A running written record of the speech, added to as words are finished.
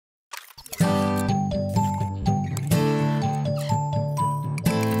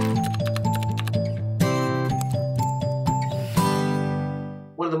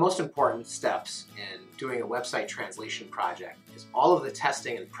of the most important steps in doing a website translation project is all of the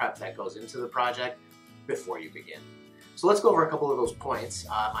testing and prep that goes into the project before you begin. So let's go over a couple of those points.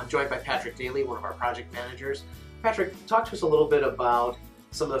 I'm joined by Patrick Daly, one of our project managers. Patrick, talk to us a little bit about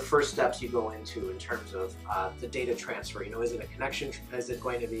some of the first steps you go into in terms of the data transfer. You know, is it a connection? Is it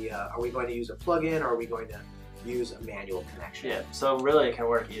going to be, are we going to use a plugin, or are we going to use a manual connection? Yeah, so really it can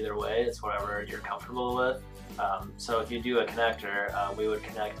work either way. It's whatever you're comfortable with. So if you do a connector, we would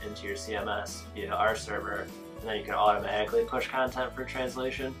connect into your CMS via our server, and then you can automatically push content for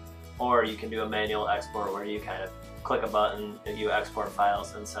translation. Or you can do a manual export where you kind of click a button, you export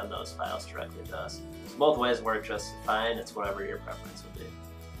files, and send those files directly to us. So both ways work just fine. It's whatever your preference would be.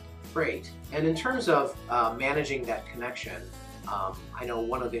 Great. And in terms of managing that connection, I know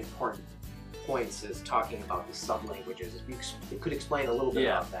one of the important points is talking about the sub-languages. If you could explain a little bit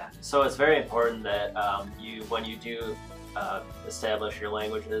about that. So it's very important that when you do establish your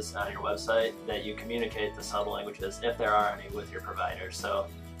languages on your website, that you communicate the sub-languages, if there are any, with your provider. So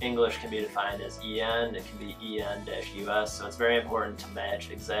English can be defined as EN, it can be EN-US, so it's very important to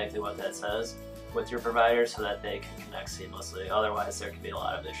match exactly what that says with your provider so that they can connect seamlessly. Otherwise, there can be a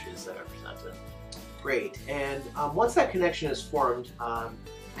lot of issues that are presented. Great. And once that connection is formed,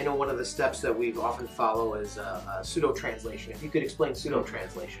 I know one of the steps that we often follow is pseudo translation. If you could explain pseudo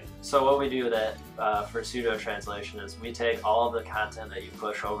translation. So what we do for pseudo translation is we take all of the content that you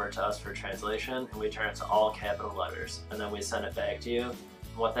push over to us for translation and we turn it to all capital letters, and then we send it back to you.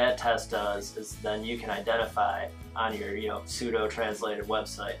 What that test does is then you can identify on your pseudo translated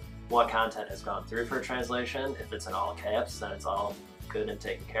website what content has gone through for translation. If it's in all caps, then it's all good and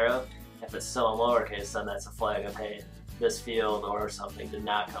taken care of. If it's still in lowercase, then that's a flag of, hey, this field or something did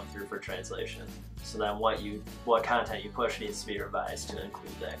not come through for translation. So then what content you push needs to be revised to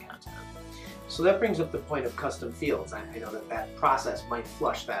include that content. So that brings up the point of custom fields. I know that process might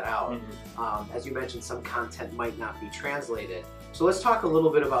flush that out. As you mentioned, some content might not be translated. So let's talk a little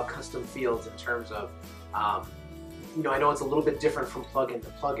bit about custom fields in terms of, I know it's a little bit different from plugin to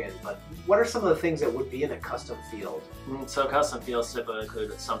plugin, but what are some of the things that would be in a custom field? So custom fields typically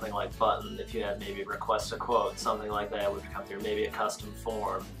include something like button. If you have maybe request a quote, something like that would come through, maybe a custom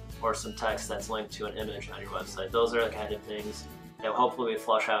form or some text that's linked to an image on your website. Those are the kind of things that hopefully we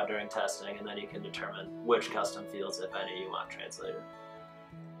flush out during testing, and then you can determine which custom fields, if any, you want translated.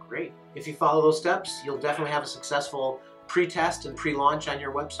 Great. If you follow those steps, you'll definitely have a successful pre-test and pre-launch on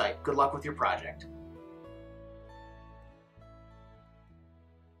your website. Good luck with your project.